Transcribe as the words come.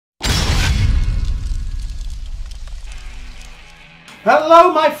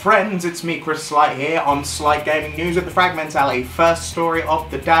Hello my friends, it's me Chris Slight here on Slight Gaming News with the Fragmentality. First story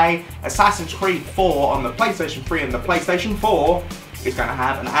of the day, Assassin's Creed 4 on the PlayStation 3 and the PlayStation 4 is going to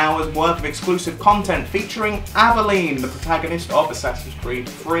have an hour's worth of exclusive content featuring Aveline, the protagonist of Assassin's Creed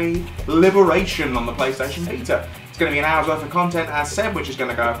 3 Liberation on the PlayStation Vita. It's going to be an hour's worth of content, as said, which is going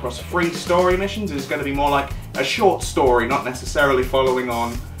to go across 3 story missions. It's going to be more like a short story, not necessarily following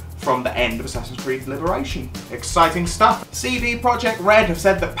on from the end of Assassin's Creed Liberation. Exciting stuff. CD Projekt Red have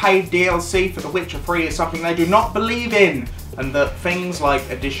said that paid DLC for The Witcher 3 is something they do not believe in, and that things like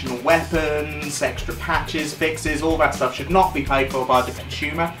additional weapons, extra patches, fixes, all that stuff should not be paid for by the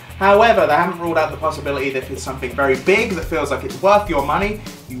consumer. However, they haven't ruled out the possibility that if it's something very big that feels like it's worth your money,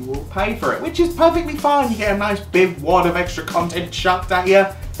 you will pay for it, which is perfectly fine. You get a nice big wad of extra content chucked at you.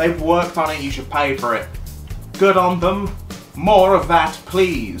 They've worked on it, you should pay for it. Good on them. More of that,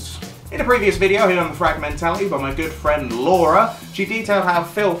 please. In a previous video here on the Fragmentality by my good friend Laura, she detailed how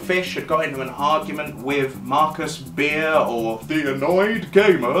Phil Fish had got into an argument with Marcus Beer, or the Annoyed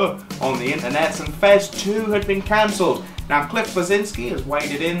Gamer, on the internet, and Fez 2 had been cancelled. Now Cliff Bleszinski has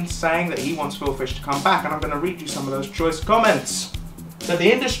waded in saying that he wants Phil Fish to come back, and I'm going to read you some of those choice comments. So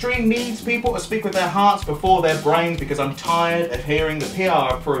the industry needs people to speak with their hearts before their brains, because I'm tired of hearing the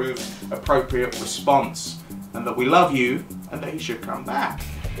PR approved appropriate response, and that we love you and that he should come back.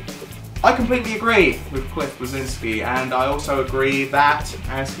 I completely agree with Cliff Bleszinski, and I also agree that,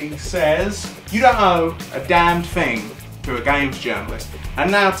 as he says, you don't owe a damned thing to a games journalist.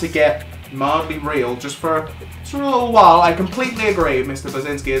 And now to get mildly real, just for a little while, I completely agree with Mr.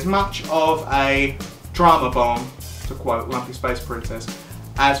 Bleszinski. As much of a drama bomb, to quote Lumpy Space Princess,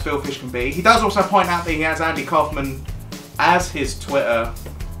 as Phil Fish can be, he does also point out that he has Andy Kaufman as his Twitter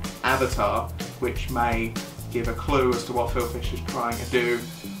avatar, which may give a clue as to what Phil Fish is trying to do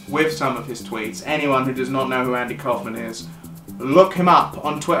with some of his tweets. Anyone who does not know who Andy Kaufman is, look him up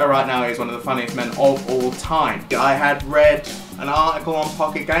on Twitter right now. He's one of the funniest men of all time. I had read an article on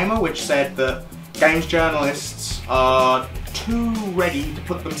Pocket Gamer which said that games journalists are too ready to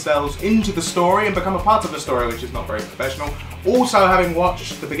put themselves into the story and become a part of the story, which is not very professional. Also, having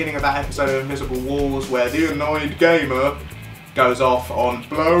watched the beginning of that episode of Invisible Walls where the Annoyed Gamer goes off on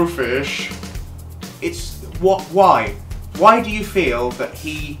Blowfish, it's why? Why do you feel that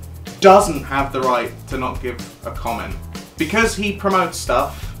he doesn't have the right to not give a comment? Because he promotes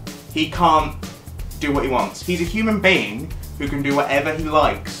stuff, he can't do what he wants. He's a human being who can do whatever he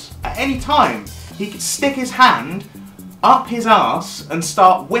likes. At any time, he could stick his hand up his ass and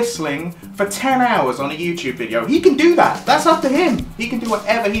start whistling for 10 hours on a YouTube video. He can do that. That's up to him. He can do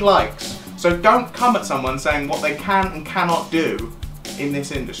whatever he likes. So don't come at someone saying what they can and cannot do in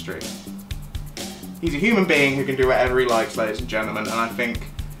this industry. He's a human being who can do whatever he likes, ladies and gentlemen, and I think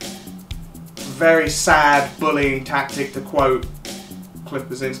very sad bullying tactic, to quote Cliff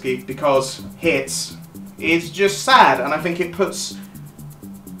Bleszinski, because hits is just sad, and I think it puts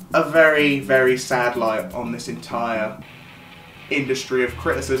a very, very sad light on this entire industry of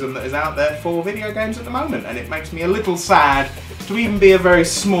criticism that is out there for video games at the moment, and it makes me a little sad to even be a very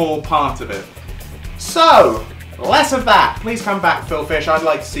small part of it. So, less of that. Please come back, Phil Fish. I'd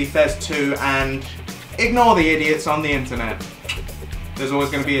like to see Fez 2, and ignore the idiots on the internet. There's always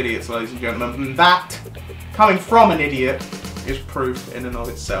going to be idiots, ladies and gentlemen, and that, coming from an idiot, is proof in and of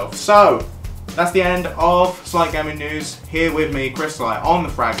itself. So, that's the end of Slight Gaming News, here with me, Chris Slight, on the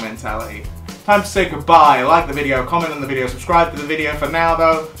Fragmentality. Time to say goodbye. Like the video, comment on the video, subscribe to the video. For now,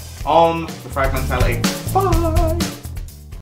 though, on the Fragmentality. Bye!